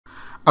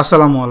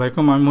আসসালামু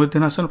আলাইকুম, আমি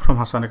মহিউদ্দিন হাসান ফ্রম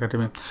হাসান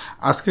একাডেমি।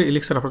 আজকের এই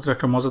লেকচারে আপনাদের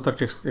একটা মজাদার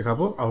টেক্সট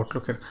দেখাবো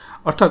আউটলুকের।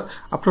 অর্থাৎ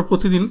আপনার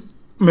প্রতিদিন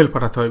মেল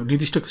পাঠাতে হয়,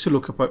 নির্দিষ্ট কিছু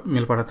লোককে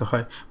মেল পাঠাতে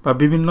হয়, বা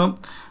বিভিন্ন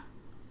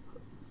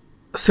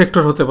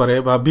সেক্টর হতে পারে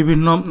বা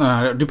বিভিন্ন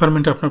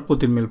ডিপার্টমেন্টে আপনার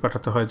প্রতিদিন মেল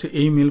পাঠাতে হয় যে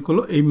এই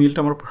মেলটা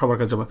আমার সবার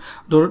কাছে যাবে।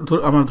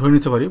 আমরা ধরে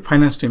নিতে পারি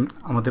ফাইন্যান্স টিম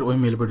আমাদের ওই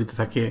মেল বডিতে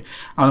থাকে,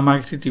 আমাদের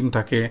মার্কেটিং টিম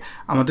থাকে,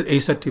 আমাদের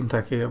এইচআর টিম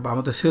থাকে, বা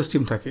আমাদের সেলস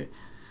টিম থাকে।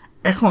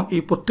 এখন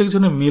এই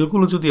প্রত্যেকজনের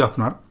মেলগুলো যদি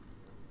আপনার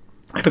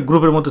একটা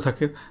গ্রুপের মধ্যে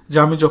থাকে, যে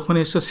আমি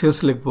যখনই এসে সেলস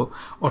লিখবো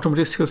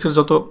অটোমেটিক সেলসের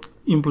যত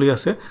এমপ্লয়ি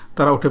আছে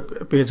তারা ওটা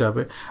পেয়ে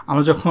যাবে।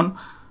 আমরা যখন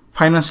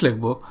ফাইন্যান্স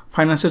লিখবো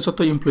ফাইন্যান্সের যত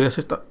এমপ্লয়ি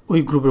আছে তা ওই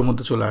গ্রুপের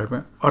মধ্যে চলে আসবে।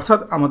 অর্থাৎ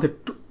আমাদের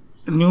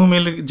নিউ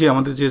মেলের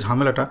আমাদের যে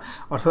ঝামেলাটা,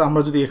 অর্থাৎ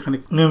আমরা যদি এখানে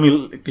নিউ মেল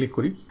ক্লিক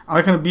করি, আমরা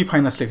এখানে বি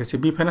ফাইন্যান্স লিখেছি,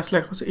 বি ফাইন্যান্স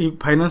লেখা হচ্ছে এই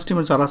ফাইন্যান্স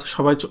টিমের যারা আছে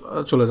সবাই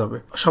চলে যাবে,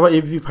 সবাই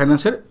এই বি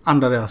ফাইন্যান্সের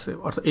আন্ডারে আছে,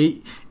 অর্থাৎ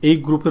এই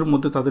গ্রুপের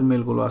মধ্যে তাদের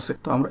মেলগুলো আছে।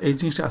 তো আমরা এই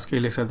জিনিসটা আজকে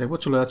এই লেকচারে দেখবো।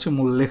 চলে যাচ্ছে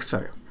মূল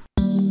লেকচারে।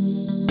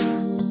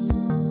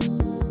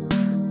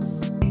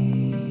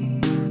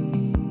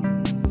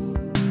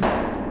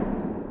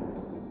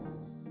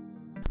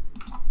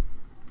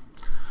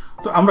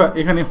 তো আমরা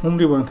এখানে হোম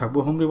রিবন থাকবো।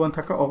 হোম রিবন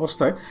থাকা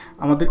অবস্থায়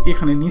আমাদের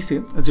এখানে নিচে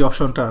যে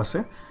অপশনটা আছে,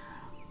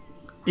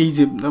 এই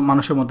যে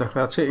মানুষের মধ্যে দেখা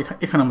যাচ্ছে,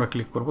 এখানে আমরা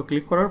ক্লিক করব।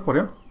 ক্লিক করার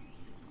পরে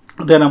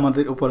দেন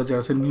আমাদের উপরে যে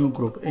আছে নিউ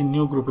গ্রুপ, এই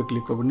নিউ গ্রুপে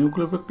ক্লিক করবো। নিউ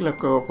গ্রুপে ক্লিক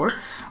করার পর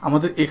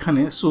আমাদের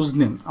এখানে চুজ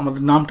নেম,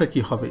 আমাদের নামটা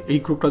কি হবে, এই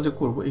গ্রুপটা যে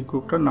করব এই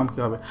গ্রুপটার নাম কি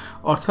হবে,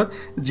 অর্থাৎ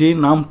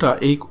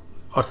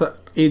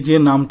যে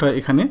নামটা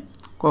এখানে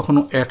কখনো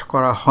অ্যাড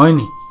করা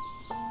হয়নি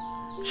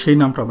সেই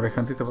নামটা আমরা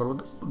এখানে দিতে পারবো।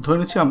 ধরে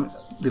নিচ্ছি আমি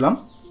দিলাম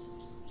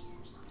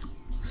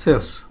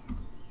সেলস।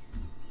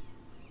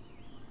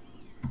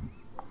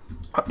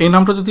 এই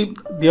নামটা যদি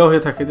দেওয়া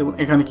হয়ে থাকে, যেমন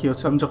এখানে কি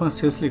হচ্ছে, আমি যখন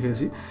সেলস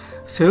লিখেছি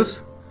সেলস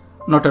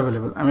নট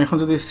অ্যাভেলেবেল, আমি এখন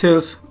যদি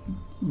সেলস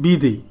বি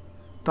দিই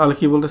তাহলে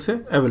কি বলতেছে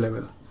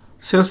অ্যাভেলেবেল।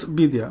 সেলস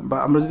বি দেওয়া, বা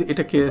আমরা যদি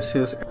এটাকে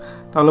সেলস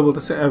তাহলে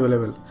বলতেছে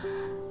অ্যাভেলেবেল।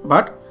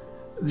 বাট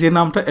যে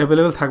নামটা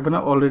অ্যাভেলেবেল থাকবে না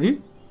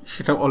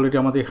সেটা অলরেডি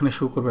আমাদের এখানে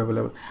শো করবে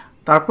অ্যাভেলেবেল।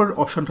 তারপর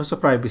অপশনটা হচ্ছে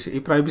প্রাইভেসি।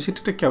 এই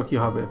প্রাইভেসিটা কী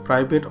হবে,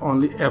 private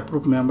only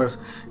approve members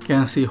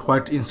can see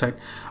what inside.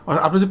 আর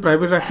আপনি যদি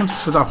প্রাইভেট রাখেন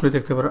শুধু আপনি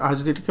দেখতে পারেন, আর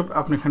যদি এটাকে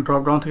আপনি এখানে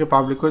ড্রপ ডাউন থেকে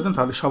পাবলিক করে দেন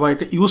তাহলে সবাই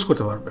এটা ইউজ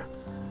করতে পারবে,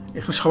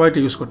 এখানে সবাই এটা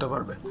ইউজ করতে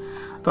পারবে।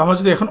 তো আমরা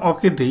যদি এখন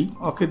ওকে দিই,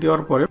 ওকে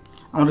দেওয়ার পরে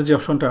আমাদের যে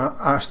অপশনটা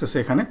আসতেছে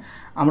এখানে,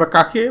 আমরা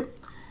কাকে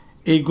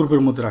এই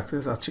গ্রুপের মধ্যে রাখতে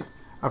চাচ্ছি।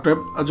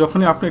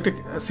 যখনই আপনি এটা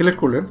সিলেক্ট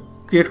করলেন,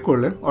 ক্রিয়েট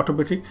করলেন,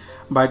 অটোমেটিক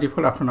বাই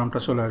ডিফল্ট আপনার নামটা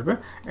চলে আসবে।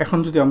 এখন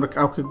যদি আমরা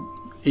কাউকে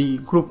এই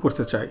গ্রুপ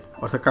করতে চাই,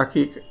 অর্থাৎ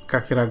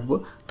কাকে রাখবো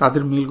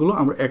তাদের মিলগুলো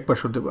আমরা একবার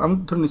শুধু দেবো। আমি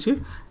ধরে নিচ্ছি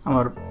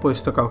আমার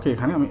পরিচিত কাউকে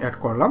এখানে আমি অ্যাড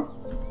করলাম,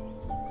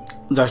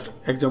 জাস্ট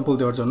এক্সাম্পল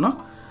দেওয়ার জন্য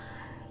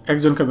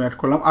একজনকে আমি অ্যাড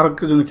করলাম। আর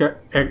একজনকে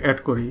অ্যাড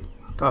করি,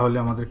 তাহলে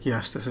আমাদের কি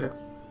আসতেছে,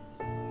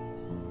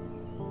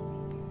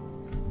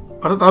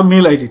 অর্থাৎ তার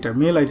মেল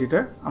আইডিটা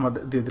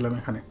আমাদের দিয়ে দিলাম।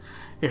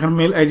 এখানে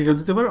মেল আইডিটা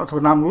দিতে পারে, অথবা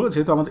নামগুলো,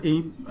 যেহেতু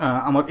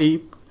আমার এই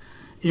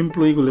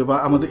এমপ্লয়িগুলো বা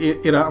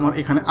এরা আমার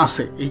এখানে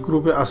আসে, এই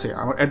গ্রুপে আসে,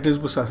 আমার অ্যাড্রেস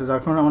বুসে আসে, যার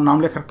কারণে আমার নাম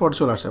লেখার পর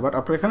চলে আসে। বাট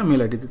আপনার এখানে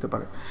মেল আইডি দিতে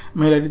পারে,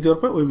 মেল আইডি দেওয়ার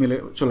পর ওই মেলে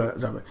চলে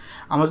যাবে।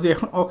 আমরা যদি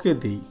এখন ওকে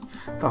দিই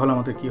তাহলে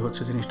আমাদের কি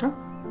হচ্ছে জিনিসটা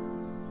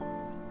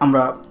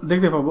আমরা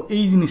দেখতে পাবো।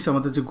 এই জিনিসটা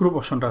আমাদের যে গ্রুপ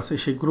অপশনটা আছে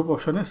সেই গ্রুপ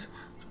অপশনে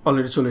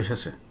অলরেডি চলে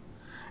এসেছে।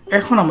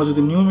 এখন আমরা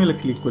যদি নিউ মেলে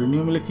ক্লিক করি,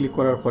 নিউ মেলে ক্লিক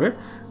করার পরে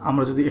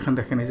আমরা যদি এখানে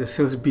দেখেন এই যে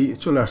সেলস বি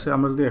চলে আসছে,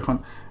 আমরা যদি এখন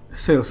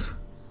সেলস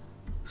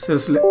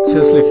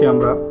লিখে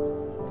আমরা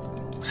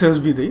সেলস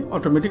বি দিই,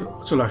 অটোমেটিক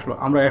চলে আসলো।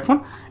 আমরা এখন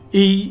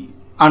এই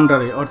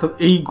আন্ডারে, অর্থাৎ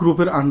এই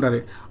গ্রুপের আন্ডারে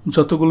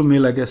যতগুলো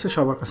মেল আইডি আছে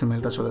সবার কাছে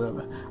মেলটা চলে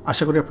যাবে।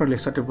 আশা করি আপনারা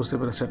লেকচারটি বুঝতে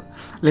পেরেছেন।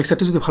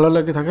 লেকচারটি যদি ভালো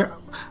লাগে থাকে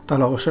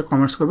তাহলে অবশ্যই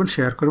কমেন্টস করবেন,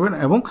 শেয়ার করবেন,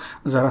 এবং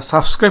যারা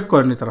সাবস্ক্রাইব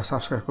করেননি তারা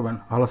সাবস্ক্রাইব করবেন।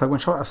 ভালো থাকবেন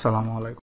সবাই। আসসালামু আলাইকুম।